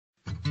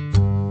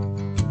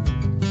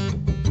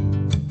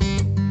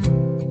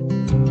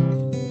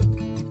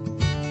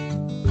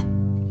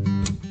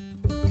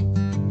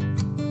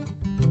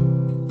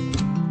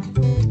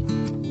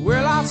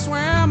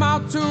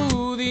out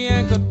to the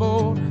anchored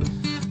boat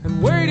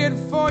and waited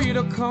for you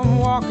to come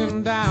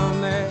walking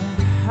down that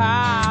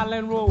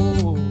Highland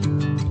Road.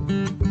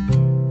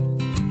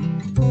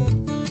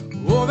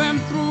 Oh, then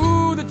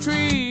through the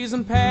trees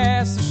and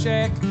past the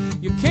shack,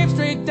 you came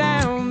straight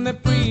down the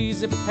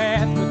breezy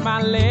path with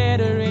my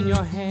letter in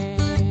your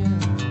hand.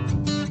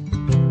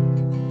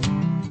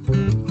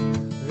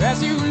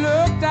 As you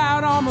looked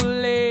out on the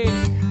lake,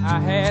 I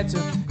had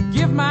to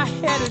give my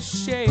head a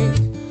shake,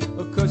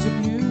 because your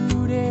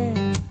beauty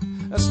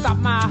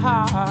stopped my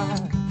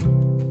heart.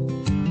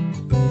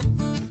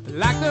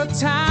 Like the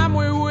time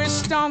we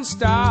wished on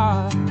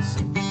stars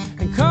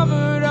and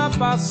covered up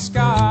our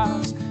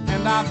scars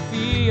and our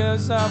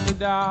fears of the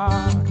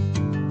dark.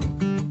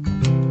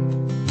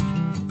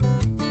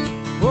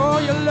 Oh,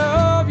 your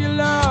love, your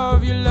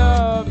love, your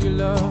love, your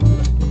love,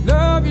 your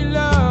love, your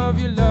love,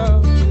 your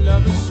love, your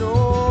love is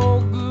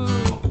so good.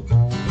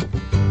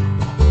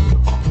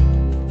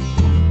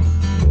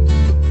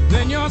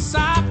 Then your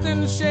soft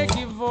and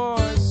shaky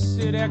voice,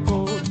 it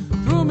echoed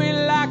through me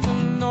like the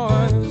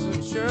noise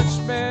of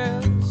church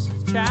bells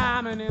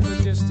chiming in the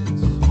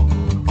distance.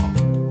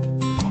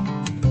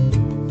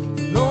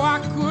 No, I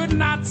could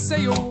not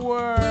say a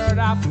word.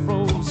 I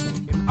froze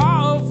in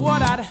awe of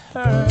what I'd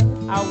heard.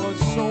 I was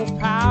so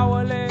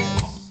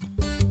powerless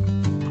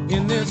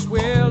in this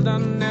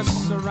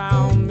wilderness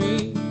around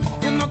me.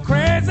 In the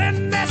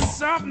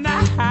craziness of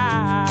night,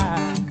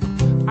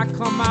 I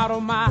come out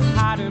of my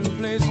hiding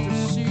place to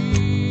see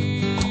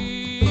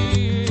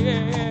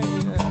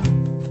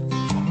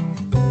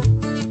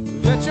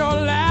that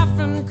you're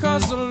laughing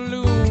 'cause the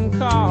loon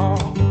call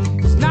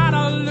is not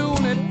a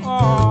loon at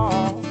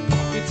all.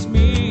 It's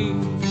me.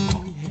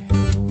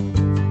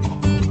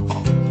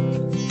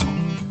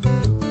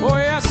 Oh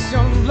yes,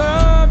 your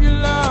love, your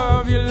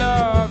love, your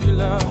love, your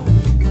love,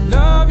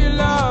 love, your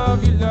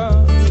love, your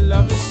love, your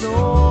love is so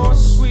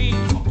sweet.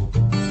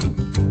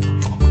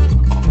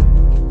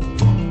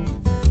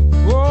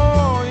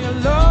 Oh, your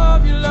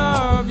love, your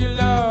love, your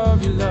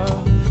love, your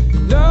love,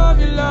 love,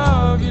 your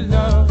love, your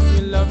love,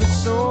 your love is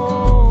so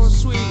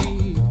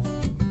sweet.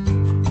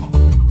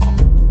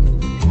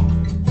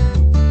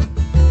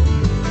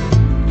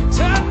 You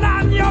turned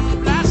on your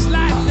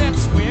flashlight,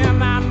 that's when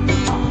I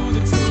knew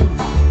the truth.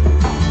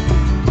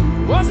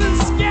 Wasn't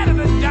scared of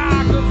the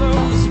dark of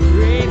those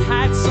great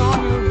heights on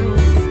your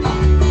roof.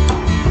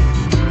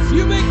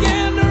 You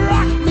began to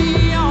rock me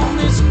on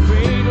this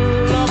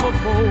cradle of a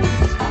boat.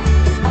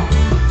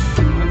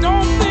 I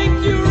don't think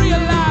you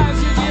realize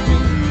you're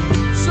giving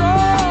so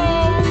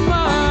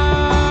much.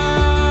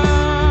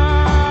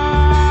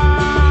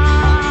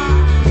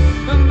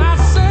 And I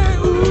say,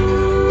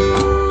 ooh,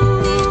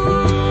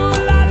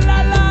 la la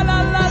la la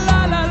la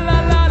la la la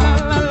la la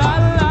la la la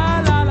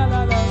la la la la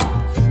la la.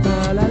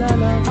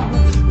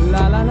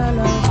 La la la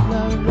la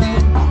la la.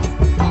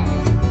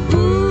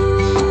 Ooh,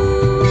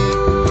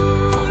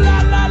 la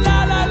la la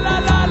la la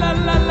la la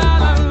la la la la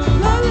la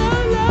la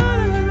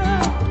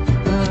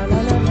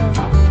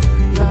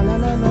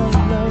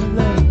la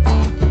la.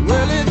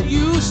 Well, it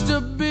used to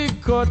be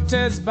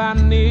Cortez by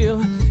Neil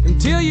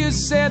until you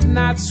said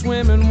night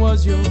swimming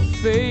was your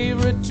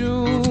favorite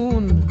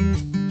tune.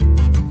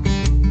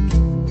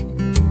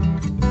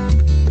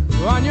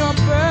 On your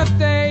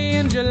birthday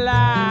in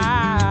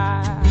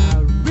July,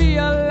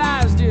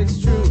 realized it's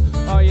true.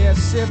 Oh yes,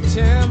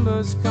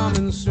 September's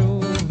coming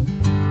soon.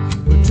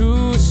 But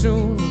too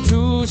soon,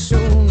 too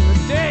soon. The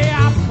day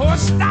I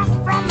pushed off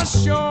from the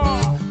shore,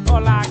 or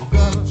like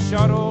a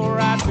shuttle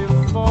right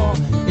before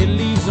it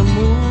leaves a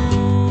moon.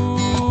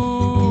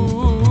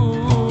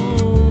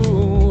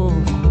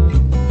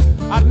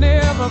 I'd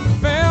never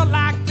felt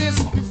like this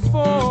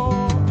before.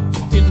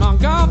 Did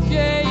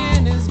Montgolfier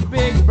in his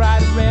big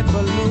bright red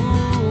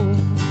balloon.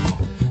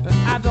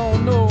 I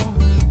don't know.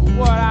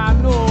 What I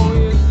know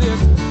is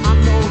this: I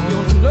know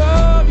your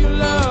love, your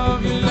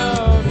love, your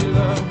love, your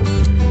love,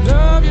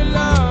 love, your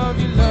love,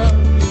 your love,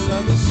 your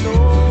love is so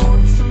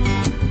true.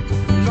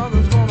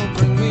 Nothing's gonna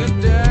bring me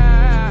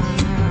down.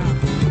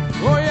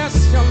 Oh yes,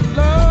 your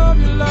love,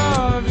 your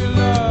love, your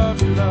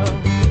love, your love,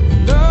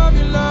 love,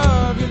 your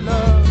love, your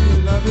love,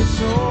 your love is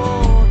so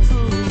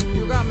true.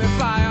 You got me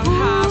flying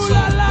high. Ooh,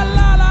 la la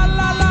la la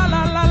la la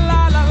la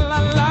la la la la.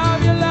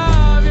 Love your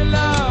love, your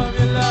love,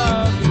 your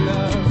love, your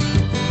love.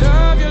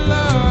 Love your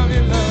love,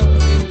 your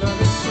love, your love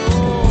is so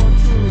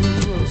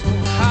true. So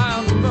high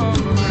on the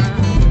love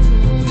around.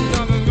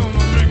 Nothing's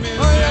gonna bring me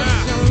down. Oh yes,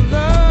 your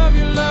love,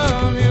 your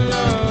love, your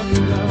love,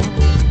 your love.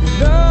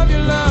 Love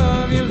your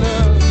love, your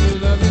love, your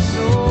love is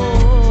so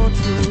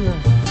true.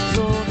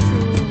 So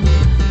true,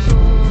 so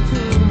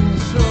true,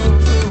 so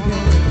true.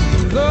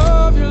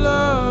 Love your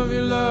love,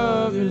 your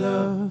love, your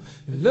love.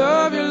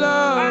 Love your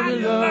love, your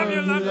love,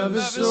 your love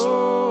is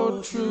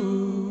so true.